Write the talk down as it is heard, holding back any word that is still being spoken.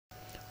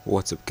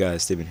What's up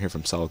guys, Steven here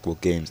from Solid Gold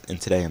Games, and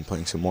today I'm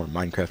playing some more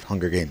Minecraft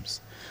Hunger Games.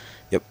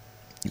 Yep,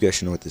 you guys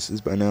should know what this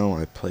is by now.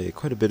 I play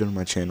quite a bit on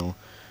my channel,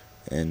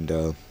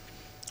 and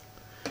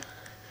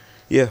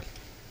yeah,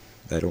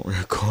 I don't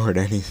record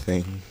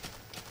anything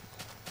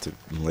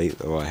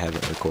I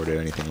haven't recorded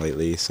anything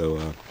lately,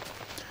 so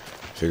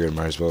figured I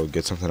might as well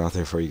get something out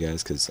there for you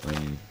guys, because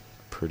I'm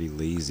pretty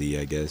lazy,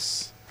 I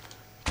guess.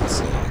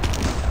 So,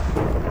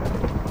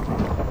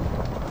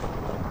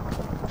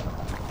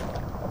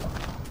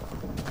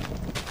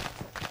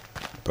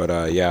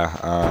 but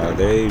yeah,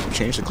 they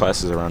changed the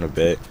classes around a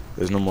bit.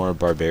 There's no more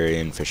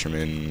barbarian,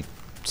 fisherman,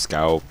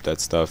 scout, that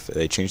stuff.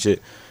 They changed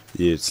it.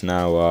 It's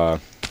now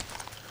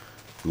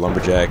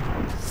lumberjack,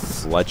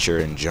 fletcher,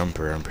 and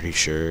jumper. I'm pretty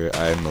sure.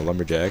 I'm a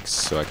lumberjack,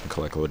 so I can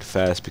collect wood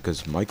fast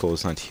because Michael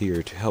is not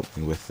here to help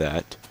me with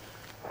that.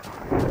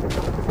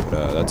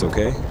 But that's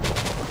okay.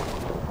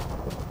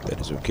 That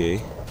is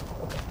okay.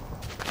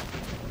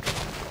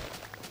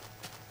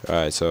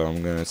 Alright, so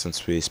I'm gonna,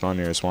 since we spawn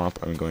near a swamp,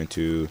 I'm going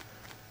to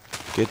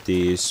get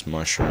these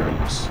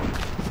mushrooms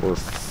for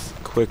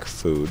quick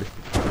food.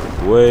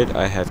 Wood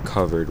I have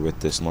covered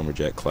with this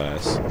lumberjack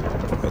class.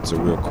 That's a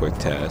real quick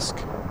task.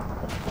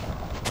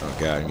 Oh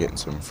god, I'm getting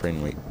some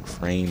frame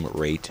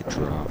rate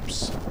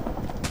drops.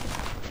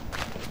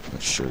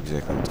 Not sure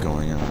exactly what's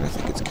going on. I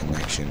think it's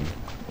connection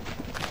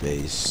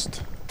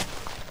based.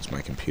 Because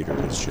my computer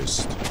is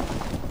just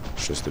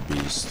a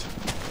beast.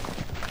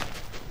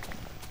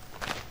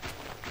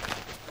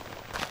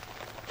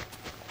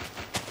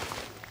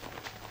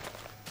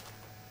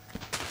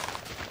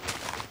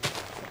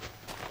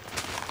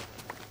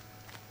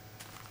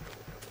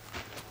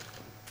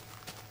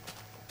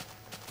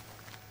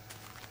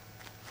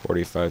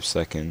 "45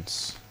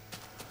 seconds.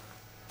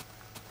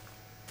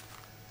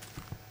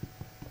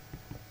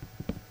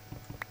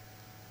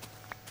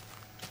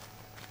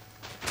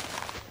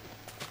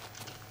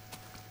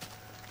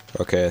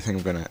 Okay, I think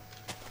I'm gonna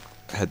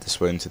head this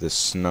way into the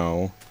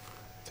snow.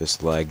 If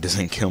this lag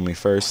doesn't kill me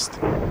first.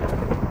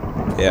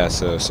 Yeah,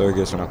 so sorry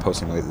guys for not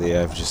posting lately.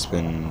 I've just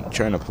been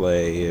trying to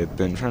play. I've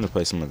been trying to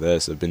play some of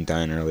this. I've been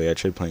dying early. I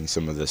tried playing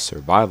some of the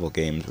survival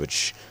games,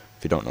 which,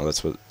 if you don't know,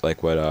 that's what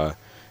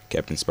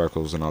Captain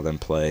Sparkles and all them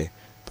play.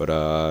 But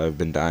I've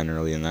been dying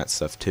early in that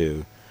stuff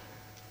too.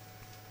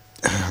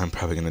 I'm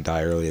probably gonna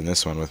die early in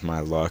this one with my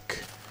luck.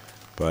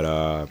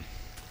 But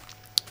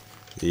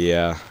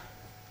yeah,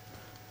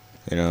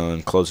 you know,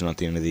 and closing out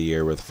the end of the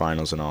year with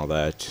finals and all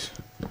that.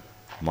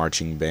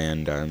 Marching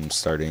band, I'm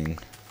starting.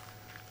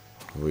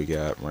 We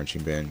got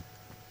marching band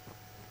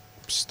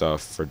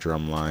stuff for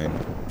drumline.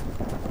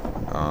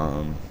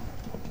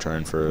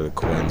 Trying for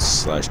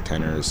quints /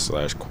 tenors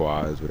 /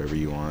 quads, whatever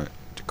you want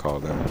to call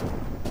them.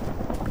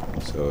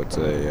 So it's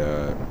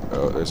a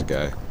oh, there's a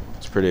guy.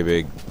 It's a pretty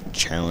big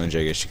challenge,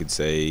 I guess you could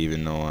say.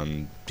 Even though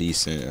I'm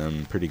decent,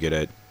 I'm pretty good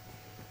at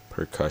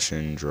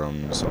percussion,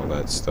 drums, all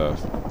that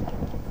stuff.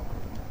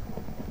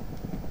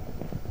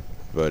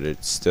 But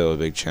it's still a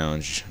big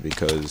challenge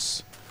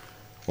because,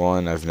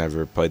 one, I've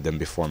never played them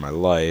before in my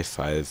life.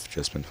 I've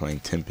just been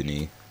playing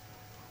timpani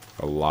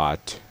a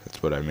lot.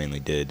 That's what I mainly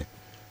did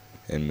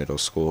in middle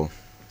school.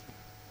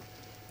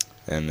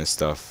 And this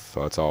stuff,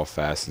 it's all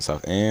fast and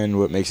stuff. And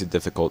what makes it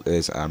difficult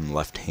is I'm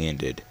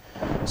left-handed.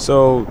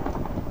 So,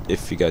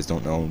 if you guys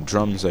don't know,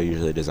 drums are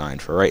usually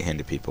designed for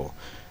right-handed people.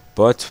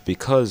 But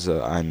because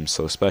I'm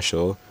so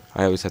special,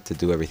 I always have to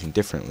do everything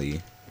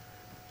differently.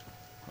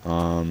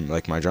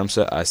 Like my drum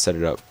set, I set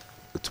it up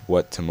to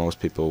what to most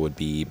people would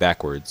be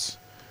backwards.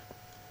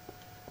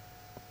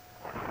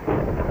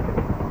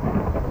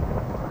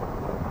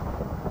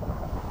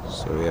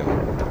 So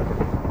yeah.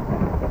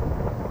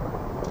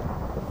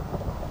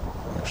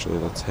 Actually,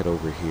 let's head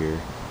over here.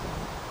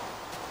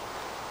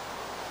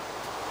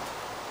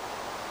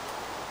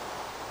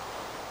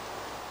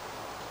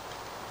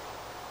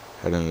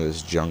 Head into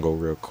this jungle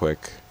real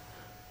quick.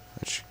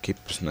 That should keep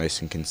us nice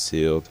and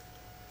concealed.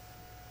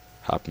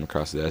 Hopping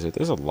across the desert.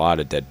 There's a lot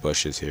of dead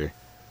bushes here.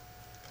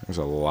 There's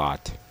a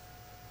lot.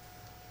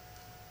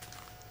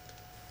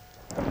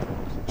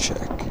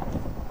 Check.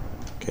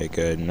 Okay,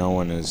 good. No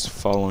one is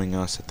following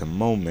us at the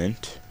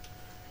moment.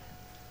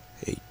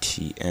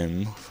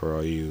 ATM for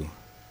all you.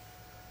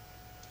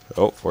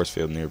 Oh, force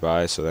field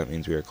nearby, so that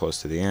means we are close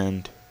to the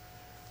end.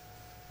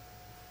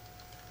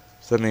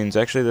 So that means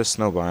actually this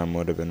snow biome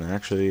would have been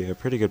actually a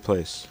pretty good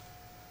place.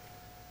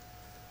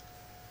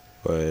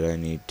 But I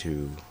need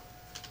to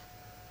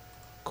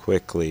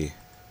quickly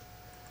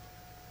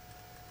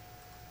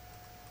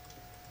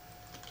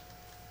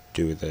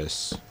do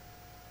this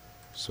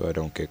so I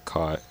don't get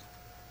caught.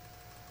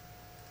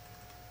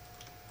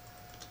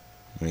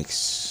 Make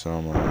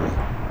some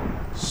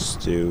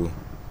stew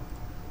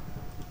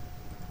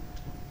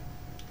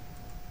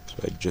so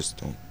I just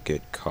don't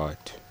get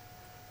caught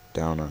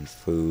down on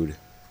food,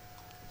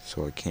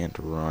 so I can't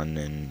run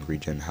and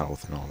regen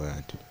health and all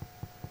that.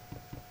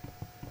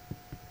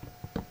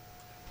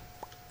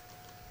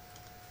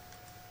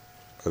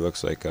 It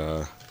looks like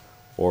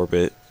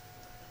orbit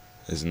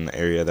is in the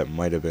area that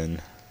might have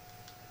been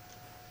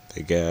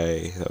the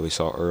guy that we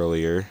saw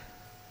earlier.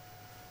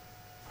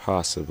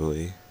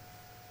 Possibly.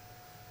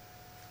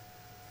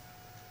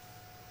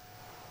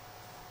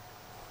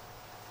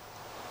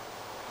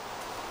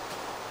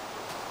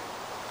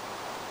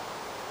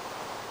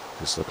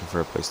 Just looking for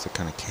a place to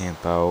kind of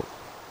camp out.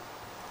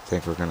 I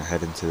think we're gonna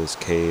head into this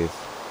cave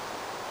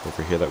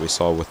over here that we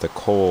saw with the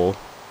coal.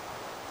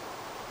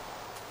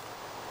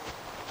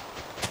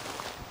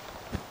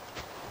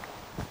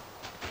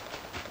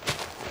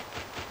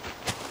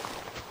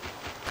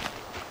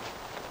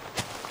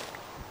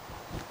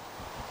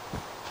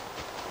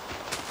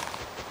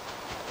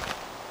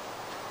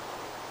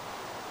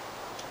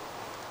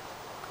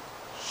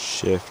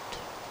 Shift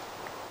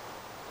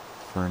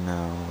for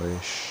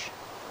now-ish.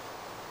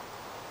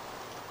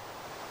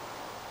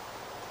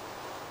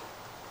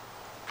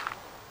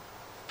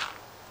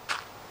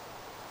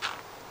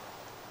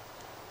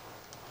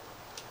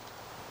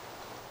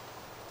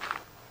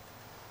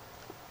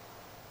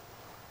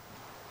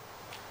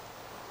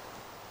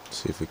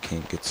 See if we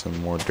can't get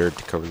some more dirt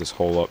to cover this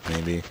hole up,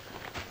 maybe.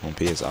 Won't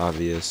be as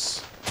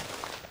obvious.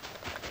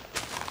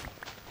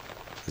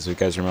 As you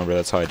guys remember,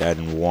 that's how I died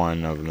in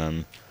one of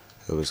them.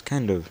 It was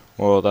kind of,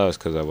 well, that was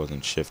because I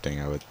wasn't shifting,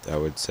 I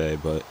would say,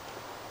 but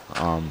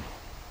the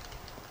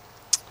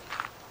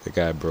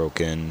guy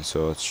broke in,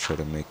 so let's try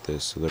to make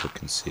this a little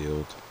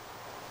concealed.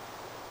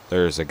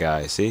 There's a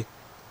guy, see?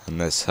 And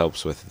this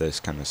helps with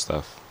this kind of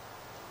stuff.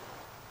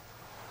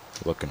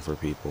 Looking for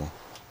people.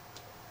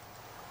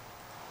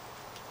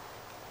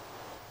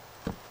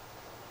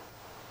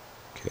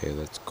 Okay,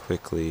 let's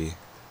quickly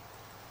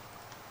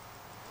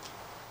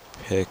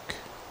pick.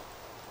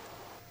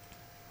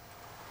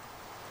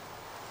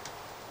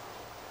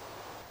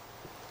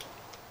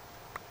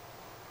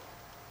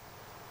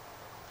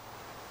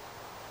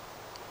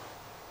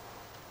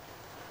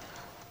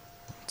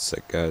 One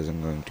sec, guys,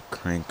 I'm going to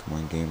crank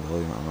my game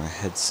volume on my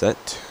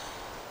headset.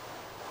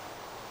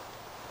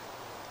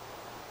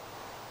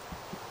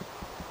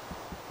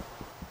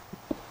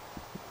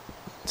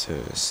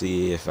 To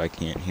see if I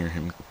can't hear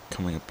him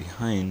coming up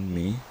behind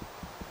me.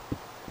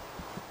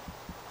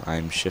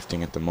 I'm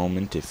shifting at the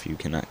moment, if you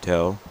cannot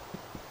tell.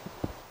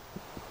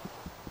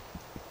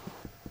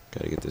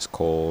 Gotta get this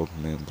coal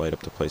and then light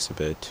up the place a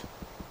bit.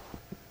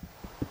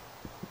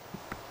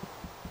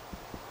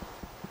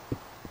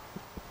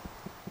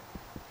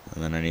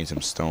 And then I need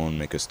some stone,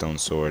 make a stone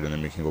sword, and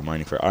then we can go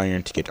mining for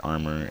iron to get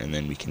armor, and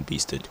then we can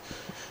beast it.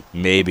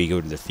 Maybe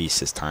go to the feast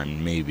this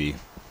time, maybe.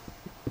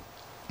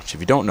 Which, if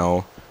you don't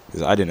know,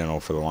 because I didn't know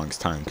for the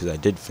longest time, because I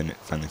did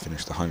finally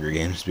finish the Hunger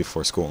Games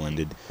before school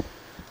ended,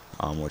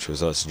 which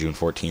was us June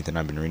 14th, and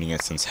I've been reading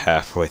it since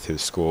halfway through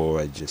school.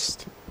 I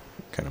just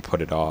kind of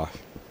put it off.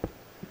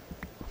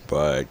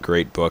 But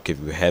great book.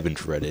 If you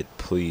haven't read it,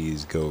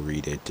 please go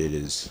read it.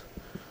 There's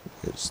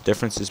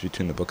differences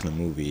between the book and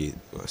the movie,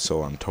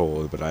 so I'm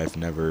told, but I've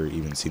never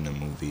even seen the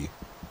movie.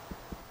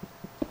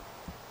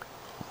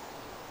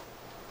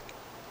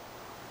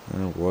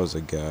 There was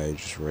a guy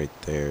just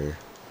right there.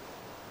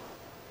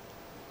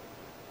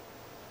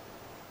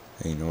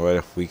 And you know what?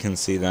 If we can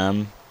see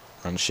them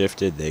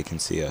unshifted, they can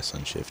see us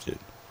unshifted.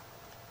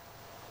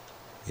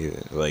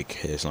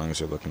 Like, as long as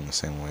they're looking the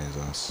same way as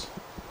us.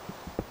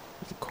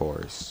 Of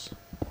course.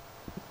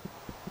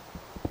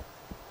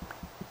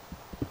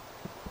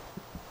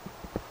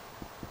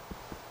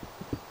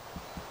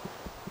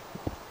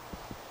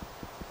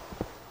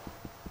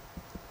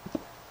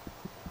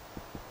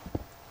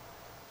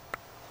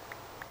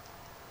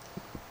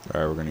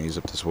 Alright, we're going to use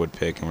up this wood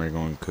pick, and we're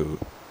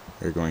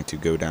going to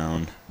go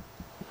down.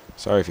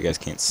 Sorry if you guys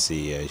can't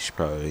see. I should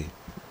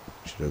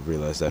have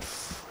realized that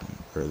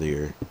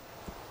earlier.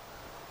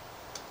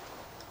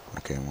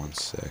 Okay, one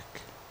sec.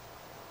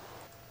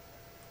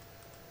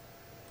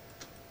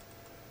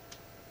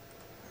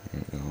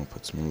 There we go.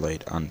 Put some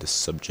light on the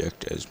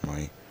subject, as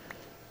my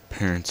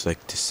parents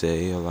like to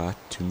say a lot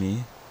to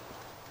me.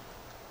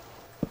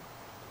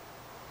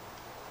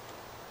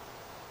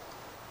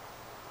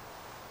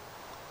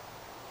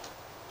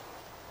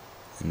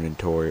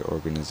 Inventory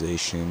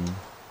organization.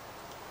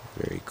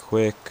 Very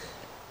quick.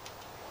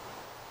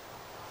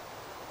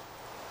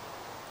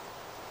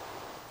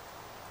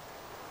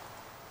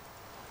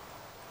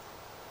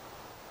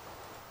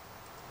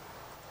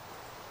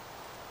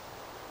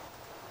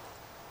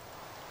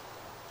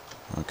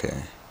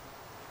 Okay.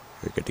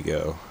 We're good to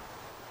go.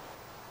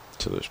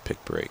 Till this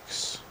pick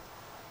breaks.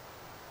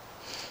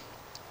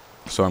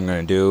 So I'm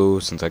gonna do,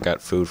 since I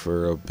got food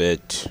for a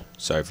bit,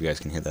 sorry if you guys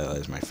can hear that, that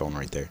is my phone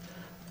right there.